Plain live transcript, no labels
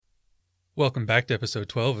Welcome back to episode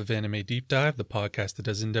 12 of Anime Deep Dive, the podcast that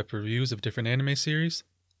does in-depth reviews of different anime series.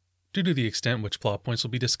 Due to the extent which plot points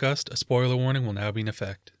will be discussed, a spoiler warning will now be in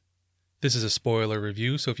effect. This is a spoiler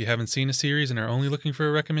review, so if you haven't seen a series and are only looking for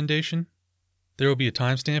a recommendation, there will be a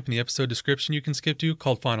timestamp in the episode description you can skip to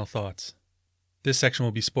called Final Thoughts. This section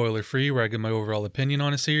will be spoiler-free, where I give my overall opinion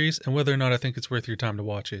on a series and whether or not I think it's worth your time to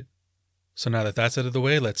watch it. So now that that's out of the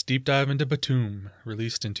way, let's deep dive into Batoom,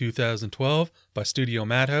 released in 2012 by Studio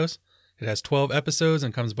Madhouse. It has 12 episodes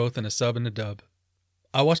and comes both in a sub and a dub.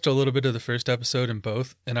 I watched a little bit of the first episode in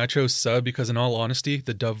both, and I chose sub because in all honesty,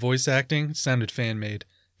 the dub voice acting sounded fan-made.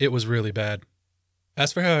 It was really bad.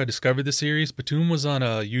 As for how I discovered the series, Batoom was on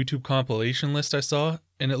a YouTube compilation list I saw,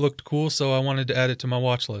 and it looked cool, so I wanted to add it to my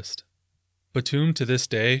watch list. Batoom, to this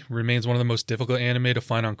day, remains one of the most difficult anime to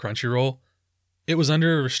find on Crunchyroll. It was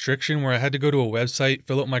under a restriction where I had to go to a website,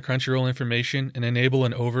 fill out my Crunchyroll information, and enable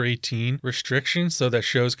an over 18 restriction so that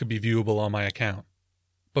shows could be viewable on my account.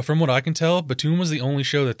 But from what I can tell, Batoom was the only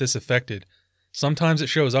show that this affected. Sometimes it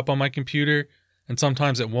shows up on my computer, and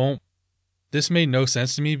sometimes it won't. This made no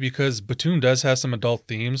sense to me because Batoom does have some adult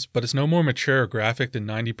themes, but it's no more mature or graphic than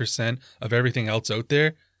 90% of everything else out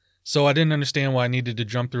there, so I didn't understand why I needed to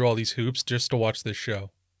jump through all these hoops just to watch this show.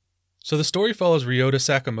 So the story follows Ryota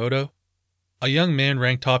Sakamoto, a young man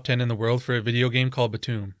ranked top 10 in the world for a video game called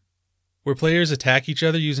Batoom, where players attack each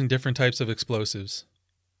other using different types of explosives.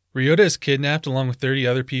 Ryota is kidnapped along with 30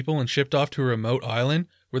 other people and shipped off to a remote island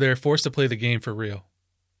where they are forced to play the game for real.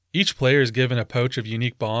 Each player is given a pouch of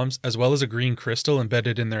unique bombs as well as a green crystal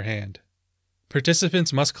embedded in their hand.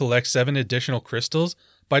 Participants must collect 7 additional crystals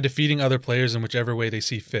by defeating other players in whichever way they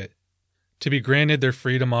see fit, to be granted their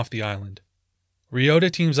freedom off the island.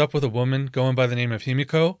 Ryota teams up with a woman going by the name of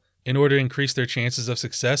Himiko in order to increase their chances of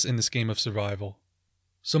success in this game of survival.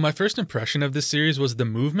 So my first impression of this series was the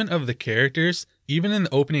movement of the characters, even in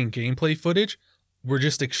the opening gameplay footage, were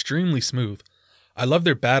just extremely smooth. I love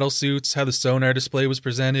their battle suits, how the sonar display was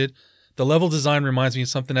presented. The level design reminds me of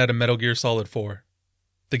something out of Metal Gear Solid 4.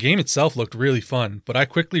 The game itself looked really fun, but I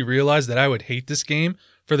quickly realized that I would hate this game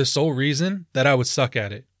for the sole reason that I would suck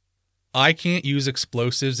at it. I can't use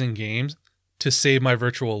explosives in games to save my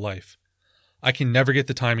virtual life. I can never get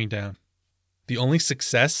the timing down. The only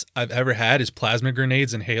success I've ever had is plasma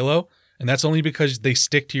grenades in Halo, and that's only because they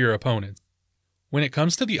stick to your opponent. When it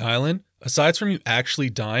comes to the island, aside from you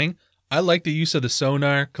actually dying, I like the use of the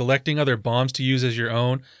sonar, collecting other bombs to use as your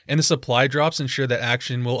own, and the supply drops ensure that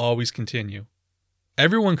action will always continue.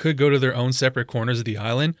 Everyone could go to their own separate corners of the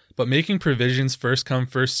island, but making provisions first come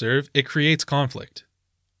first serve, it creates conflict.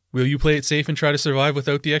 Will you play it safe and try to survive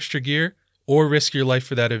without the extra gear, or risk your life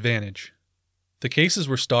for that advantage? The cases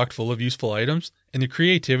were stocked full of useful items, and the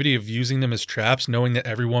creativity of using them as traps knowing that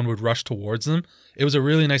everyone would rush towards them, it was a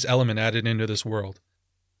really nice element added into this world.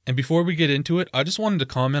 And before we get into it, I just wanted to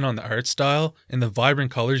comment on the art style and the vibrant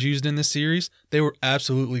colors used in this series. They were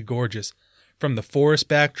absolutely gorgeous. From the forest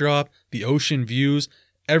backdrop, the ocean views,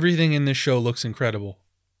 everything in this show looks incredible.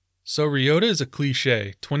 So Ryota is a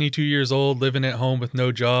cliche, 22 years old, living at home with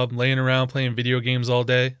no job, laying around playing video games all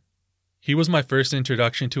day. He was my first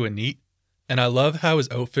introduction to a NEET, and I love how his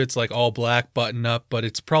outfit's like all black, button up, but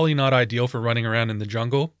it's probably not ideal for running around in the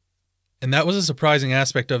jungle. And that was a surprising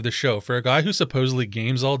aspect of the show. For a guy who supposedly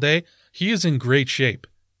games all day, he is in great shape.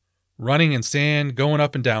 Running in sand, going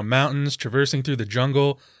up and down mountains, traversing through the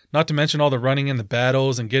jungle, not to mention all the running in the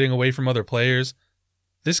battles and getting away from other players.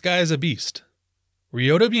 This guy is a beast.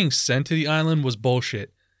 Ryota being sent to the island was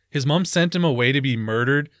bullshit. His mom sent him away to be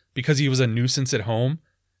murdered because he was a nuisance at home.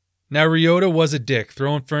 Now Ryota was a dick,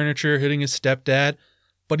 throwing furniture, hitting his stepdad,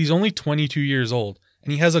 but he's only 22 years old,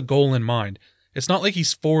 and he has a goal in mind. It's not like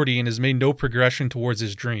he's 40 and has made no progression towards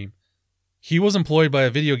his dream. He was employed by a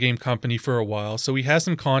video game company for a while, so he has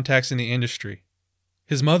some contacts in the industry.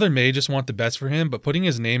 His mother may just want the best for him, but putting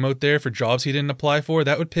his name out there for jobs he didn't apply for,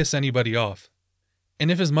 that would piss anybody off. And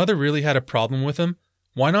if his mother really had a problem with him,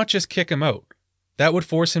 why not just kick him out? That would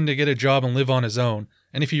force him to get a job and live on his own,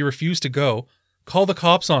 and if he refused to go, call the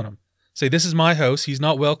cops on him. Say, this is my house, he's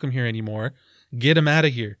not welcome here anymore. Get him out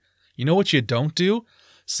of here. You know what you don't do?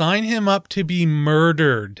 Sign him up to be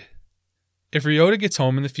murdered. If Ryota gets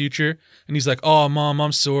home in the future, and he's like, oh, Mom,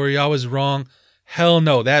 I'm sorry, I was wrong. Hell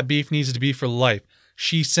no, that beef needs to be for life.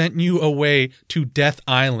 She sent you away to Death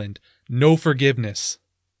Island. No forgiveness.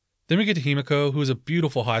 Then we get to Himiko, who is a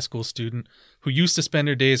beautiful high school student, who used to spend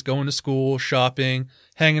her days going to school, shopping,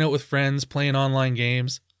 hanging out with friends, playing online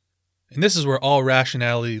games. And this is where all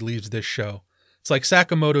rationality leaves this show. It's like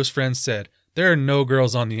Sakamoto's friend said, there are no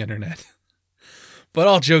girls on the internet. But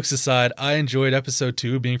all jokes aside, I enjoyed episode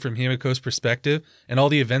 2 being from Himiko's perspective and all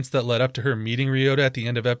the events that led up to her meeting Ryota at the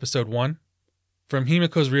end of episode 1. From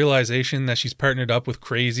Himiko's realization that she's partnered up with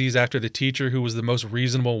crazies after the teacher who was the most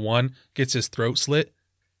reasonable one gets his throat slit.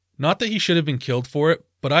 Not that he should have been killed for it,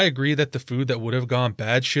 but I agree that the food that would have gone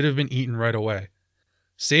bad should have been eaten right away.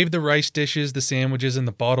 Save the rice dishes, the sandwiches, and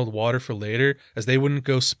the bottled water for later, as they wouldn't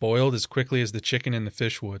go spoiled as quickly as the chicken and the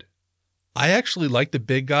fish would. I actually liked the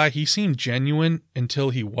big guy. He seemed genuine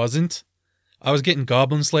until he wasn't. I was getting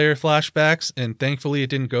Goblin Slayer flashbacks, and thankfully it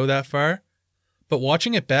didn't go that far. But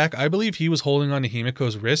watching it back, I believe he was holding on to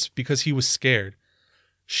Himiko's wrist because he was scared.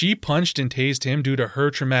 She punched and tased him due to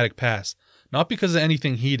her traumatic past, not because of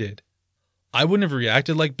anything he did. I wouldn't have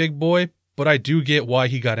reacted like Big Boy, but I do get why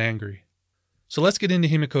he got angry. So let's get into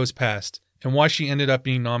Himiko's past, and why she ended up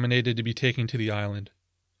being nominated to be taken to the island.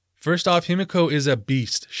 First off, Himiko is a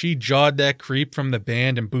beast. She jawed that creep from the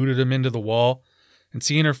band and booted him into the wall, and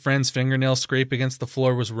seeing her friend's fingernails scrape against the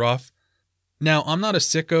floor was rough. Now, I'm not a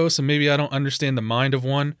sicko, so maybe I don't understand the mind of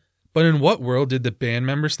one, but in what world did the band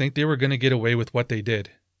members think they were going to get away with what they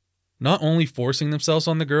did? Not only forcing themselves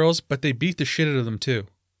on the girls, but they beat the shit out of them too.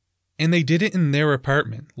 And they did it in their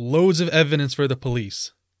apartment. Loads of evidence for the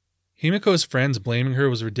police. Himiko's friends blaming her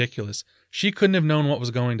was ridiculous. She couldn't have known what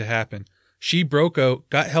was going to happen. She broke out,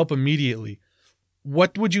 got help immediately.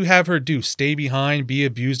 What would you have her do? Stay behind, be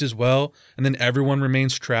abused as well, and then everyone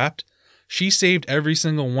remains trapped? She saved every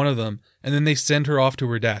single one of them, and then they send her off to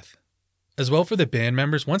her death. As well for the band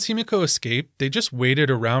members, once Himiko escaped, they just waited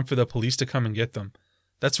around for the police to come and get them.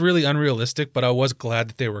 That's really unrealistic, but I was glad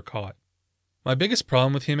that they were caught. My biggest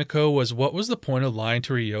problem with Himiko was what was the point of lying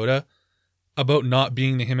to Ryota about not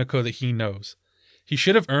being the Himiko that he knows? He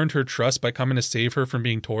should have earned her trust by coming to save her from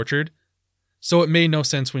being tortured. So it made no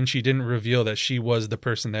sense when she didn't reveal that she was the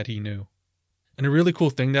person that he knew. And a really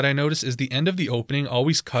cool thing that I noticed is the end of the opening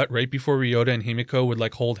always cut right before Ryota and Himiko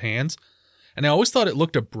would hold hands. And I always thought it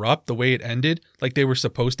looked abrupt the way it ended, like they were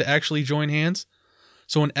supposed to actually join hands.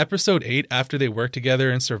 So in episode 8, after they work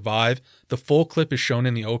together and survive, the full clip is shown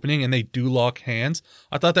in the opening and they do lock hands.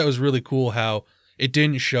 I thought that was really cool how it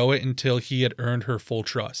didn't show it until he had earned her full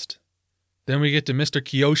trust. Then we get to Mr.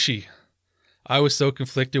 Kiyoshi. I was so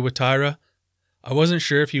conflicted with Taira. I wasn't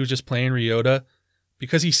sure if he was just playing Ryota,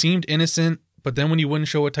 because he seemed innocent, but then when he wouldn't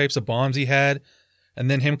show what types of bombs he had, and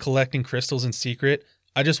then him collecting crystals in secret,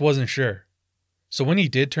 I just wasn't sure. So when he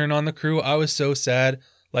did turn on the crew, I was so sad.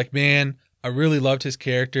 Man, I really loved his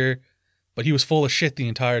character, but he was full of shit the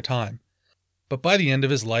entire time. But by the end of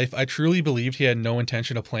his life, I truly believed he had no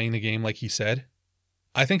intention of playing the game like he said.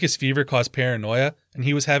 I think his fever caused paranoia, and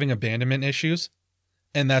he was having abandonment issues,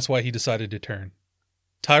 and that's why he decided to turn.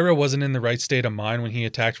 Taira wasn't in the right state of mind when he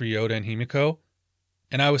attacked Ryota and Himiko,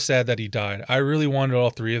 and I was sad that he died. I really wanted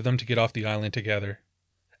all three of them to get off the island together.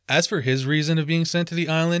 As for his reason of being sent to the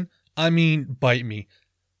island, bite me.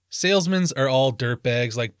 Salesmen are all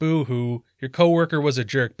dirtbags, boo-hoo, your coworker was a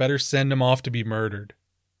jerk, better send him off to be murdered.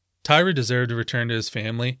 Taira deserved to return to his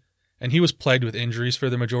family, and he was plagued with injuries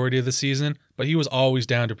for the majority of the season, but he was always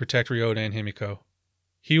down to protect Ryota and Himiko.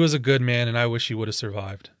 He was a good man, and I wish he would have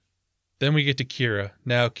survived. Then we get to Kira.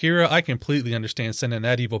 Now, Kira, I completely understand sending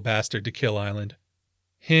that evil bastard to Kill Island.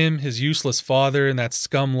 Him, his useless father, and that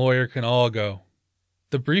scum lawyer can all go.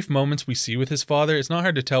 The brief moments we see with his father, it's not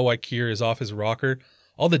hard to tell why Kira is off his rocker.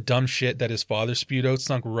 All the dumb shit that his father spewed out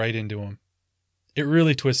sunk right into him. It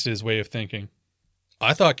really twisted his way of thinking.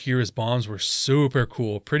 I thought Kira's bombs were super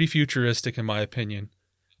cool, pretty futuristic in my opinion.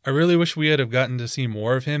 I really wish we had gotten to see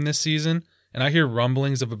more of him this season, and I hear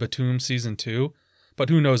rumblings of a Batum Season 2, but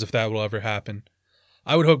who knows if that will ever happen.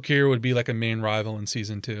 I would hope Kira would be like a main rival in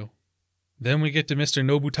Season 2. Then we get to Mr.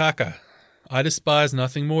 Nobutaka. I despise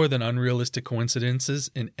nothing more than unrealistic coincidences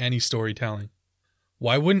in any storytelling.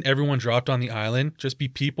 Why wouldn't everyone dropped on the island just be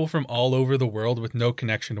people from all over the world with no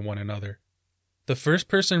connection to one another? The first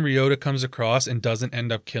person Ryota comes across and doesn't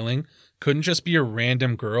end up killing couldn't just be a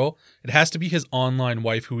random girl. It has to be his online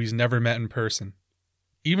wife who he's never met in person.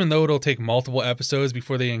 Even though it'll take multiple episodes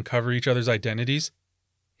before they uncover each other's identities,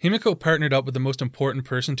 Himiko partnered up with the most important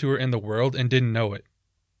person to her in the world and didn't know it.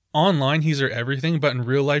 Online, he's her everything, but in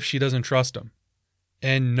real life, she doesn't trust him.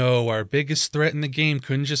 And no, our biggest threat in the game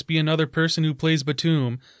couldn't just be another person who plays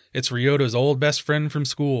Batum. It's Ryota's old best friend from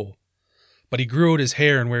school. But he grew out his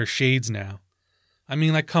hair and wears shades now.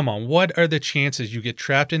 Come on, what are the chances you get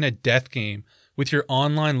trapped in a death game with your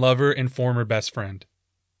online lover and former best friend?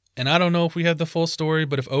 And I don't know if we have the full story,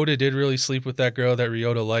 but if Oda did really sleep with that girl that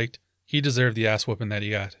Ryota liked, he deserved the ass whooping that he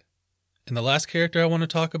got. And the last character I want to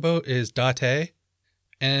talk about is Date.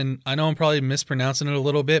 And I know I'm probably mispronouncing it a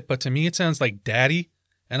little bit, but to me it sounds like daddy.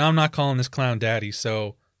 And I'm not calling this clown daddy,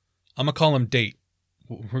 so I'm gonna call him Date.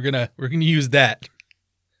 We're gonna use that.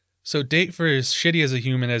 So Date, for as shitty as a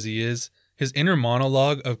human as he is, his inner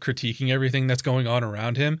monologue of critiquing everything that's going on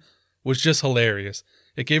around him was just hilarious.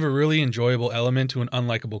 It gave a really enjoyable element to an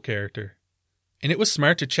unlikable character. And it was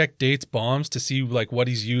smart to check Date's bombs to see like what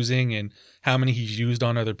he's using and how many he's used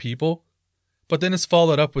on other people. But then it's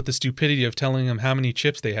followed up with the stupidity of telling him how many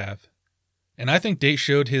chips they have. And I think Date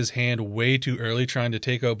showed his hand way too early trying to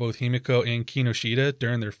take out both Himiko and Kinoshita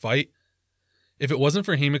during their fight. If it wasn't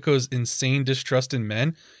for Himiko's insane distrust in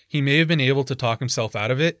men, he may have been able to talk himself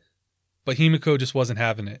out of it, but Himiko just wasn't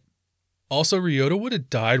having it. Also, Ryota would have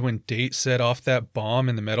died when Date set off that bomb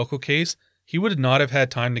in the medical case. He would not have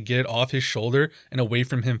had time to get it off his shoulder and away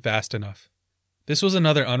from him fast enough. This was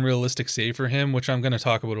another unrealistic save for him, which I'm going to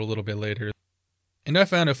talk about a little bit later. And I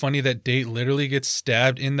found it funny that Date literally gets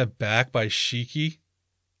stabbed in the back by Shiki.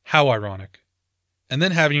 How ironic. And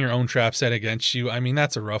then having your own trap set against you, I mean,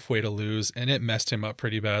 that's a rough way to lose, and it messed him up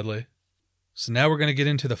pretty badly. So now we're going to get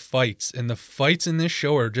into the fights, and the fights in this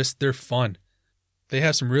show are just, they're fun. They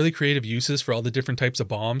have some really creative uses for all the different types of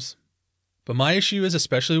bombs. But my issue is,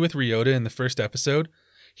 especially with Ryota in the first episode,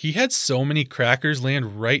 he had so many crackers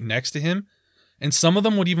land right next to him, and some of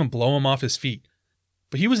them would even blow him off his feet.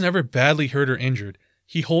 But he was never badly hurt or injured.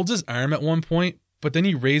 He holds his arm at one point, but then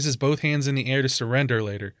he raises both hands in the air to surrender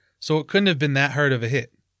later, so it couldn't have been that hard of a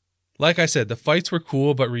hit. Like I said, the fights were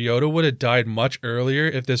cool, but Ryota would have died much earlier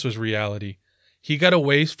if this was reality. He got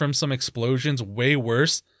away from some explosions way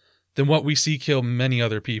worse than what we see kill many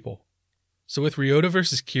other people. So with Ryota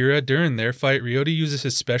versus Kira, during their fight, Ryota uses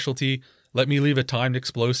his specialty, let me leave a timed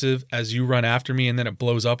explosive as you run after me and then it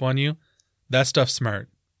blows up on you. That stuff's smart.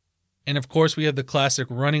 And of course we have the classic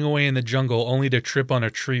running away in the jungle only to trip on a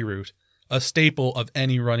tree root, a staple of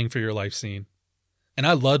any running for your life scene. And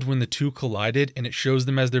I loved when the two collided and it shows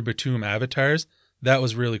them as their Batum avatars. That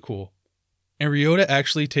was really cool. And Ryota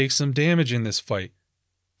actually takes some damage in this fight,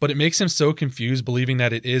 but it makes him so confused believing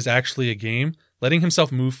that it is actually a game, letting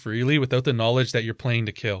himself move freely without the knowledge that you're playing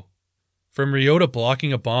to kill. From Ryota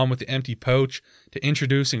blocking a bomb with the empty pouch to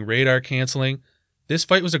introducing radar canceling, this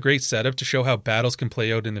fight was a great setup to show how battles can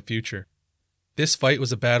play out in the future. This fight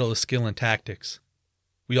was a battle of skill and tactics.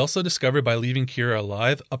 We also discovered by leaving Kira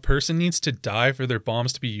alive, a person needs to die for their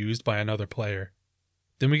bombs to be used by another player.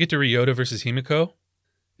 Then we get to Ryota versus Himiko.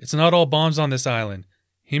 It's not all bombs on this island.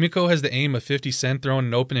 Himiko has the aim of 50 Cent throwing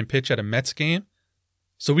an opening pitch at a Mets game,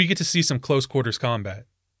 so we get to see some close quarters combat.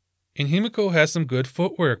 And Himiko has some good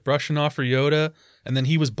footwork, brushing off Ryota, and then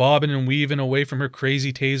he was bobbing and weaving away from her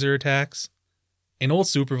crazy taser attacks. An old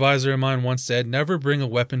supervisor of mine once said, never bring a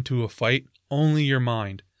weapon to a fight, only your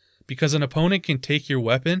mind. Because an opponent can take your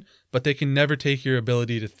weapon, but they can never take your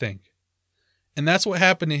ability to think. And that's what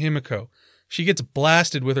happened to Himiko. She gets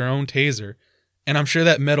blasted with her own taser, and I'm sure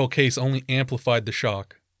that metal case only amplified the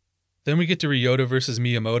shock. Then we get to Ryota versus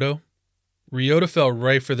Miyamoto. Ryota fell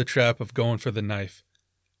right for the trap of going for the knife.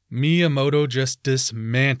 Miyamoto just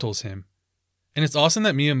dismantles him. And it's awesome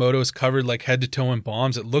that Miyamoto is covered like head to toe in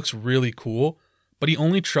bombs. It looks really cool, but he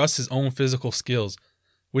only trusts his own physical skills,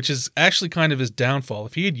 which is actually kind of his downfall.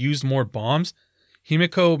 If he had used more bombs,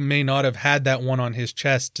 Himiko may not have had that one on his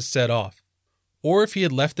chest to set off. Or if he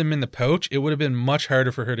had left them in the pouch, it would have been much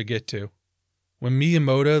harder for her to get to. When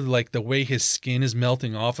Miyamoto, like the way his skin is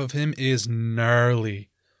melting off of him, is gnarly.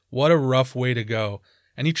 What a rough way to go.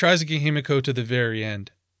 And he tries to get Himiko to the very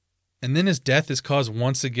end. And then his death is caused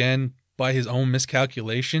once again by his own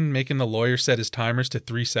miscalculation, making the lawyer set his timers to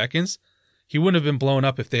 3 seconds. He wouldn't have been blown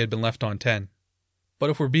up if they had been left on 10. But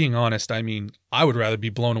if we're being honest, I mean, I would rather be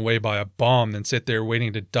blown away by a bomb than sit there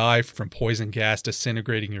waiting to die from poison gas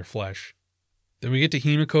disintegrating your flesh. Then we get to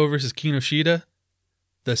Himiko versus Kinoshita.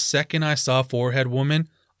 The second I saw Forehead Woman,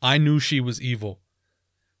 I knew she was evil.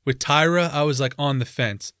 With Taira, I was like on the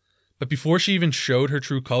fence. But before she even showed her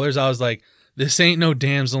true colors, I was like, this ain't no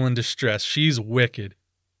damsel in distress, she's wicked.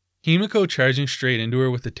 Himiko charging straight into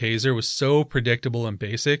her with the taser was so predictable and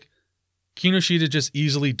basic. Kinoshita just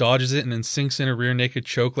easily dodges it and then sinks in a rear naked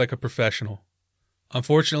choke like a professional.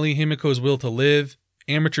 Unfortunately, Himiko's will to live,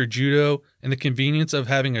 amateur judo, and the convenience of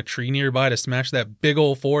having a tree nearby to smash that big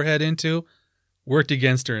ol' forehead into worked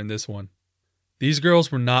against her in this one. These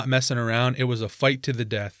girls were not messing around, it was a fight to the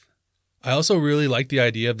death. I also really like the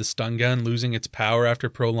idea of the stun gun losing its power after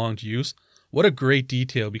prolonged use. What a great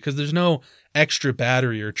detail, because there's no extra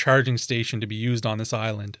battery or charging station to be used on this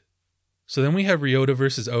island. So then we have Ryota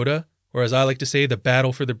versus Oda, or as I like to say, the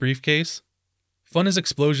battle for the briefcase. Fun as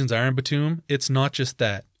explosions are in Batum, it's not just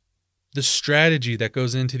that. The strategy that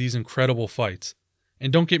goes into these incredible fights.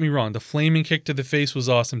 And don't get me wrong, the flaming kick to the face was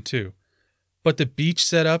awesome too. But the beach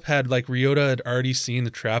setup had Ryota had already seen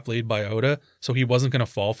the trap laid by Oda, so he wasn't going to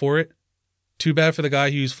fall for it. Too bad for the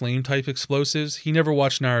guy who used flame-type explosives, he never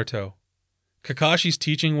watched Naruto. Kakashi's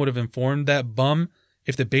teaching would have informed that bum,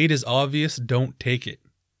 if the bait is obvious, don't take it.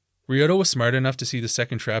 Ryota was smart enough to see the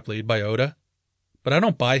second trap laid by Oda, but I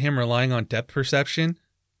don't buy him relying on depth perception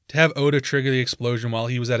to have Oda trigger the explosion while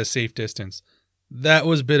he was at a safe distance. That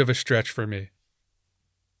was a bit of a stretch for me.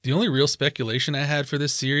 The only real speculation I had for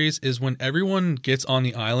this series is when everyone gets on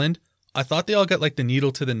the island, I thought they all got the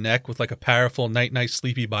needle to the neck with a powerful night-night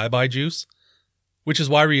sleepy bye-bye juice, which is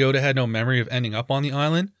why Ryota had no memory of ending up on the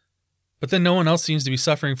island, but then no one else seems to be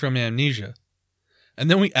suffering from amnesia. And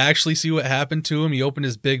then we actually see what happened to him. He opened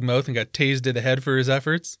his big mouth and got tased to the head for his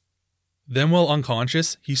efforts. Then while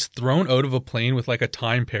unconscious, he's thrown out of a plane with a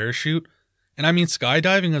timed parachute, and I mean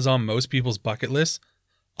skydiving is on most people's bucket list.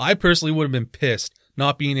 I personally would have been pissed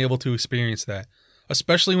not being able to experience that,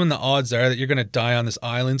 especially when the odds are that you're going to die on this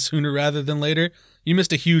island sooner rather than later. You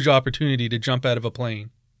missed a huge opportunity to jump out of a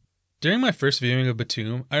plane. During my first viewing of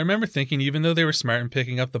Batum, I remember thinking even though they were smart in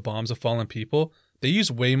picking up the bombs of fallen people, they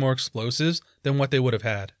used way more explosives than what they would have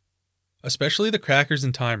had. Especially the crackers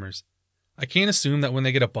and timers. I can't assume that when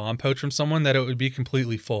they get a bomb pouch from someone that it would be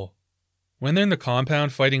completely full. When they're in the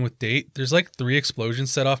compound fighting with Date, there's 3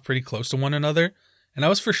 explosions set off pretty close to one another, and I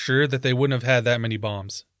was for sure that they wouldn't have had that many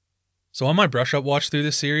bombs. So on my brush-up watch through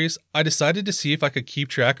this series, I decided to see if I could keep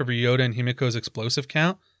track of Ryota and Himiko's explosive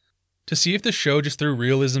count, to see if the show just threw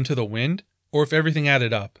realism to the wind, or if everything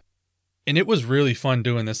added up. And it was really fun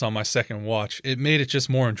doing this on my second watch. It made it just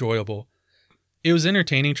more enjoyable. It was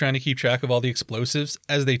entertaining trying to keep track of all the explosives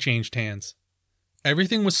as they changed hands.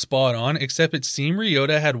 Everything was spot on, except it seemed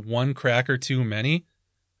Ryota had one cracker too many,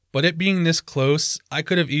 but it being this close, I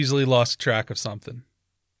could have easily lost track of something.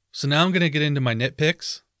 So now I'm going to get into my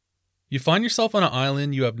nitpicks. You find yourself on an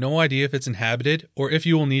island, you have no idea if it's inhabited or if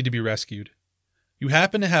you will need to be rescued. You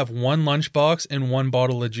happen to have one lunchbox and one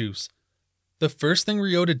bottle of juice. The first thing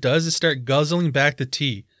Ryota does is start guzzling back the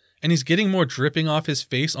tea, and he's getting more dripping off his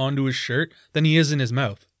face onto his shirt than he is in his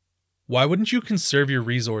mouth. Why wouldn't you conserve your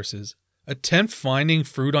resources? Attempt finding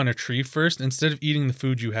fruit on a tree first instead of eating the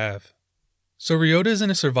food you have. So Ryota is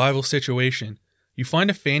in a survival situation. You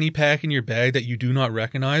find a fanny pack in your bag that you do not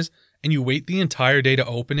recognize, and you wait the entire day to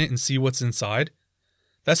open it and see what's inside.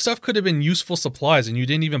 That stuff could have been useful supplies and you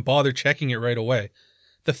didn't even bother checking it right away.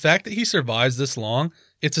 The fact that he survives this long,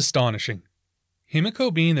 it's astonishing.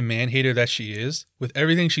 Himiko being the man-hater that she is, with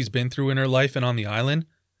everything she's been through in her life and on the island,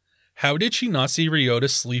 how did she not see Ryota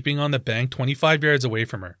sleeping on the bank 25 yards away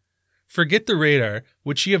from her? Forget the radar,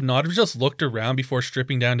 would she have not just looked around before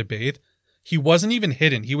stripping down to bathe? He wasn't even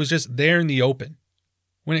hidden, he was just there in the open.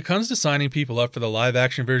 When it comes to signing people up for the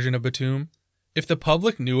live-action version of Batum, if the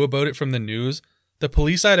public knew about it from the news, the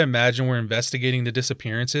police I'd imagine were investigating the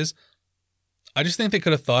disappearances. I just think they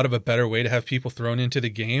could have thought of a better way to have people thrown into the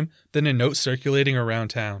game than a note circulating around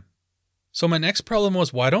town. So my next problem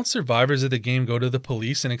was, why don't survivors of the game go to the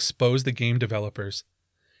police and expose the game developers?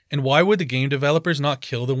 And why would the game developers not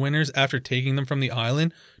kill the winners after taking them from the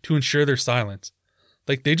island to ensure their silence?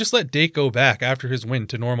 They just let Date go back after his win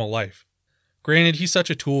to normal life. Granted, he's such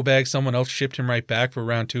a tool bag someone else shipped him right back for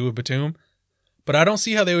round 2 of Batum, but I don't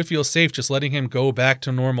see how they would feel safe just letting him go back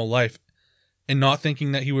to normal life and not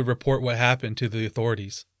thinking that he would report what happened to the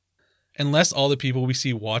authorities. Unless all the people we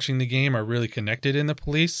see watching the game are really connected in the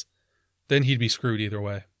police, then he'd be screwed either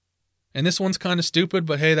way. And this one's kind of stupid,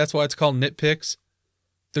 but hey, that's why it's called nitpicks.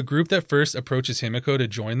 The group that first approaches Himiko to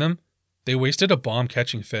join them, they wasted a bomb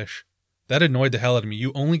catching fish. That annoyed the hell out of me.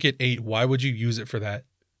 You only get 8, why would you use it for that?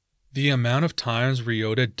 The amount of times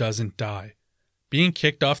Ryota doesn't die. Being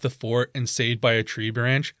kicked off the fort and saved by a tree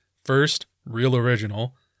branch, first, real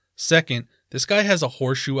original. Second, this guy has a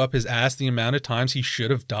horseshoe up his ass the amount of times he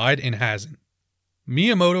should have died and hasn't.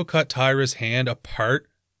 Miyamoto cut Taira's hand apart,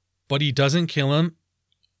 but he doesn't kill him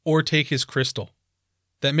or take his crystal.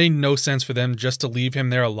 That made no sense for them just to leave him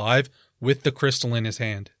there alive with the crystal in his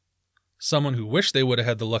hand. Someone who wished they would have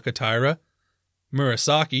had the luck of Taira,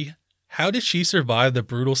 Murasaki. How did she survive the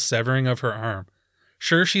brutal severing of her arm?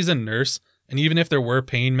 Sure, she's a nurse, and even if there were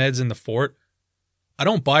pain meds in the fort, I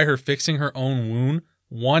don't buy her fixing her own wound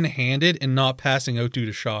one-handed and not passing out due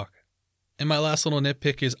to shock. And my last little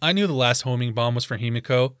nitpick is, I knew the last homing bomb was for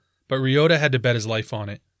Himiko, but Ryota had to bet his life on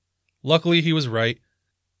it. Luckily, he was right.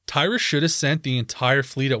 Taira should have sent the entire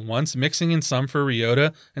fleet at once, mixing in some for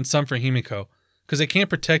Ryota and some for Himiko, because they can't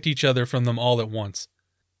protect each other from them all at once.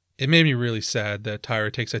 It made me really sad that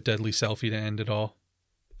Taira takes a deadly selfie to end it all.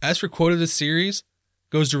 As for quote of the series,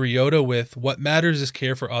 goes to Ryota with, "What matters is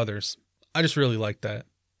care for others." I just really like that.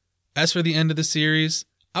 As for the end of the series,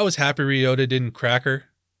 I was happy Ryota didn't crack her.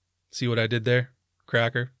 See what I did there?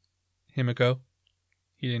 Cracker. Himiko.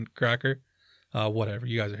 He didn't crack her. Whatever,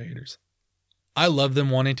 you guys are haters. I love them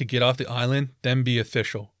wanting to get off the island, then be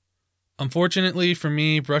official. Unfortunately for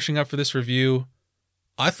me, brushing up for this review,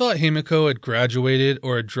 I thought Himiko had graduated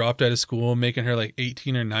or had dropped out of school, making her like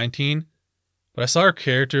 18 or 19. But I saw her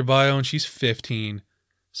character bio and she's 15.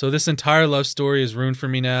 So this entire love story is ruined for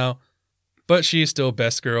me now. But she is still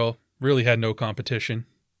best girl. Really had no competition.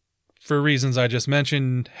 For reasons I just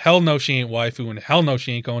mentioned, hell no she ain't waifu and hell no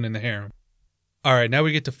she ain't going in the harem. Alright, now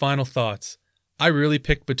we get to final thoughts. I really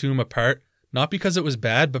picked Batum apart, not because it was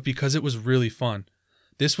bad, but because it was really fun.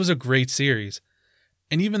 This was a great series.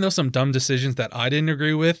 And even though some dumb decisions that I didn't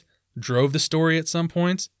agree with drove the story at some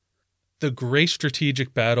points, the great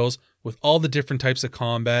strategic battles with all the different types of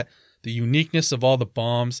combat, the uniqueness of all the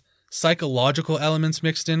bombs, psychological elements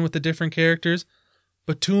mixed in with the different characters,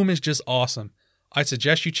 Batum is just awesome. I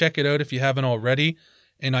suggest you check it out if you haven't already,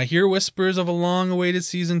 and I hear whispers of a long-awaited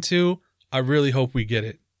Season 2. I really hope we get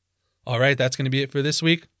it. Alright, that's going to be it for this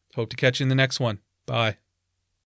week. Hope to catch you in the next one. Bye.